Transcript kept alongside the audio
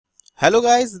Hello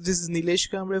guys, this is Nilesh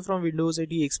Kamble from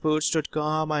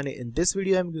windowsitexperts.com, and in this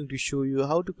video I'm going to show you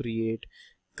how to create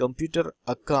computer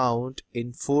account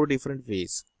in 4 different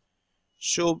ways.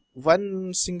 So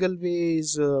one single way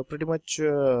is pretty much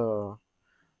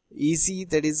easy,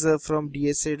 that is from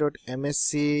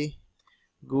dsadd.msc.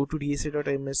 Go to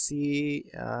dsadd.msc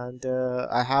and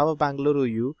I have a Bangalore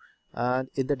OU, and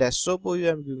in the desktop OU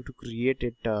I'm going to create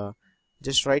it.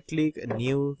 Just right click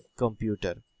new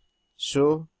computer.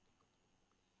 So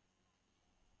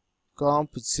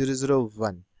comp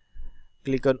 001,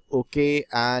 click on OK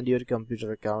and your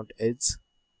computer account is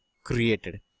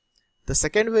created. The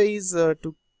second way is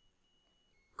to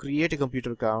create a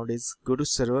computer account is go to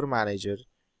server manager,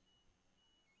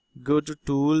 go to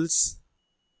tools,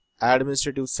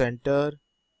 administrative center.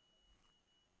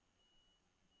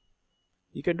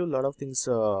 You can do a lot of things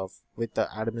with the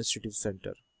administrative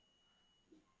center: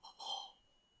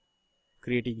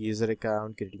 creating user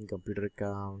account, creating computer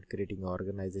account, creating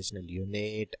organizational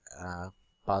unit,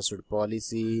 password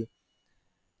policy,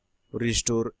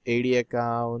 restore AD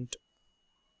account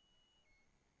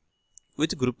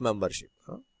with group membership.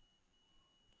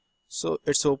 So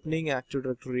it's opening Active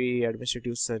Directory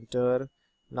Administrative Center.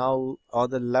 Now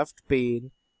on the left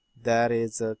pane there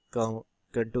is a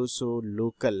Contoso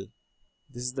local.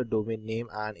 This is the domain name,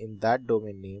 and in that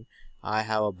domain name I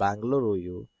have a Bangalore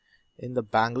OU. In the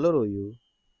Bangalore OU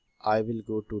I will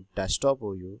go to desktop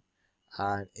OU,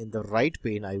 and in the right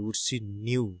pane I would see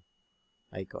new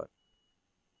icon.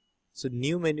 So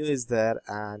new menu is there,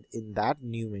 and in that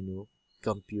new menu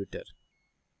computer.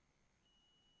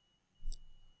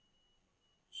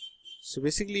 So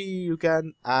basically you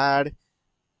can add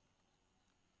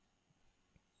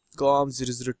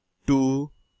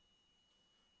com002.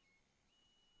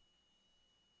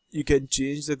 You can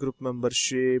change the group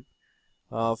membership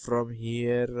from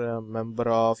here, member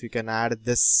of. You can add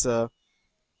this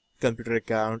computer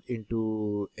account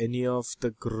into any of the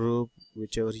group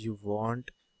whichever you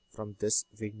want from this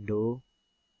window.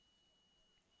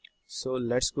 So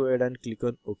let's go ahead and click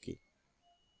on OK.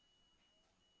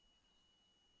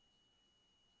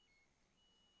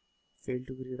 Failed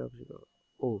to create object.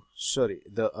 Oh sorry,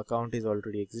 the account is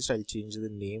already exist. I'll change the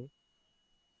name.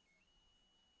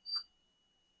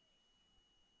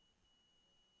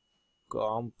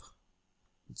 Comp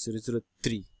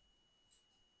 003.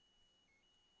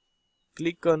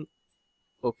 Click on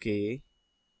OK.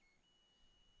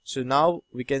 So now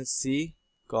we can see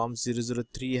comp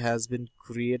 003 has been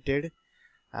created,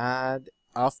 and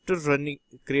after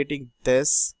creating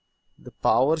this, the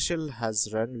PowerShell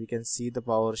has run. We can see the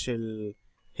PowerShell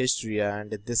history,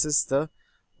 and this is the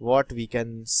what we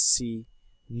can see: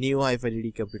 new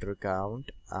 -ed computer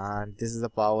account, and this is the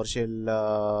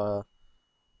PowerShell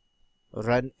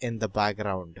run in the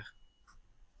background.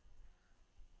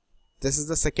 This is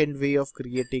the second way of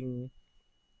creating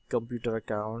computer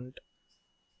account.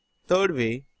 Third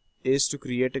way is to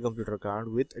create a computer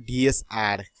account with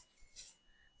dsadd.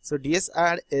 So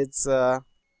dsadd is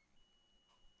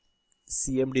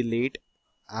cmd late,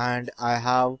 and I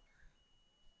have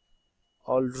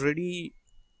already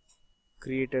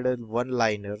created a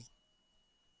one-liner,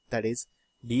 that is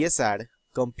dsadd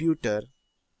computer.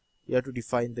 You have to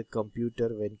define the computer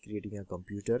when creating a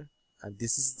computer, and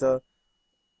this is the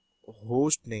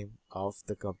host name of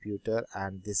the computer,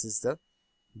 and this is the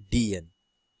DN.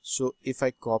 So if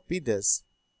I copy this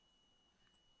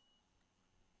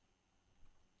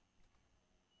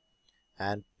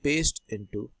and paste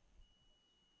into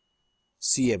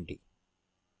CMD,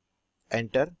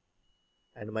 enter,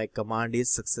 and my command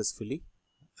is successfully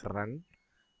run.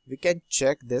 We can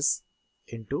check this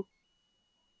into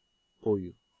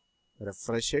OU.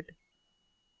 Refresh it.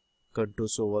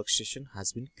 Contoso workstation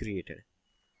has been created.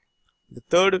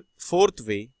 The fourth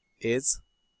way is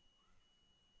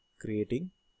creating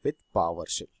with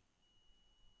PowerShell.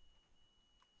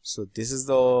 So this is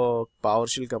the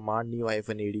PowerShell command: new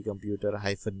 -ed computer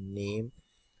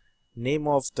name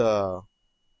of the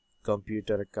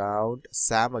computer account,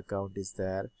 SAM account is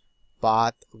there,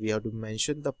 path, we have to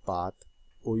mention the path,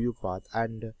 OU path,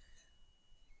 and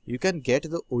you can get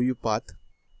the OU path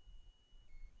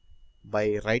by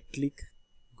right click,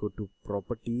 go to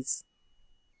properties,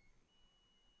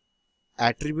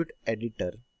 attribute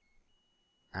editor,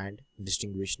 and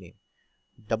distinguish name.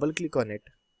 Double click on it,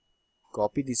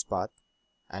 copy this path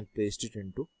and paste it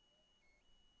into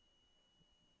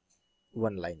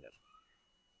one-liner.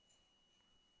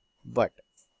 But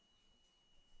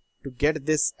to get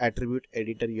this attribute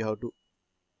editor, you have to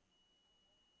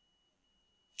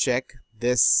check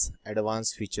this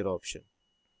advanced feature option,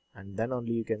 and then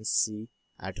only you can see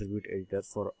attribute editor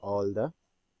for all the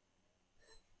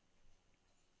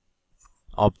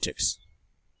objects.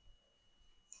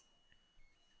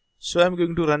 So I'm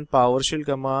going to run PowerShell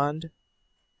command,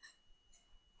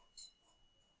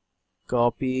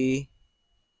 copy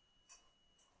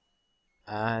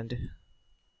and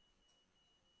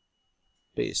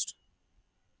paste,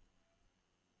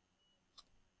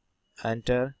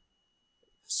 enter.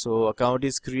 So account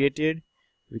is created.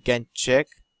 We can check,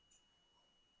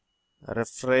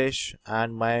 refresh,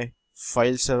 and my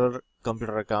file server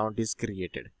computer account is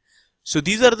created. So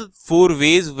these are the 4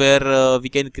 ways where we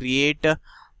can create a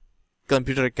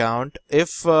computer account.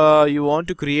 If you want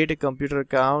to create a computer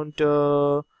account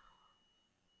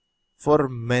for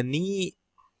many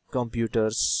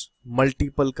computers,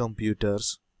 multiple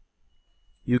computers,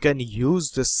 you can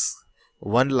use this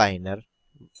one-liner,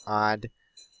 and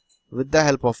with the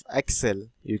help of Excel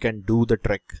you can do the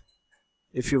trick.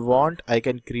 If you want, I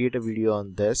can create a video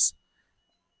on this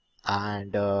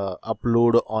and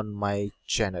upload on my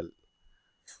channel.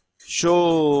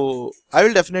 So I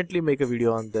will definitely make a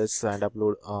video on this and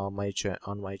upload on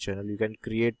my channel. You can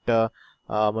create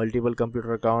multiple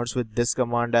computer accounts with this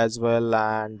command as well,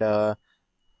 and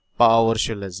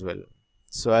PowerShell as well.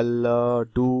 So I'll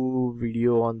do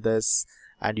video on this,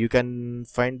 and you can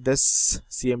find this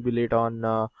CMD late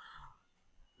on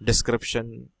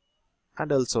description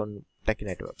and also on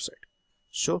TechNet website.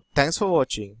 So thanks for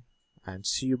watching and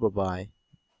see you. Bye bye.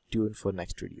 Tune for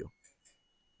next video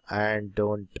and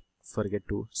don't forget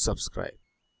to subscribe.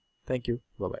 Thank you.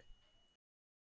 Bye bye.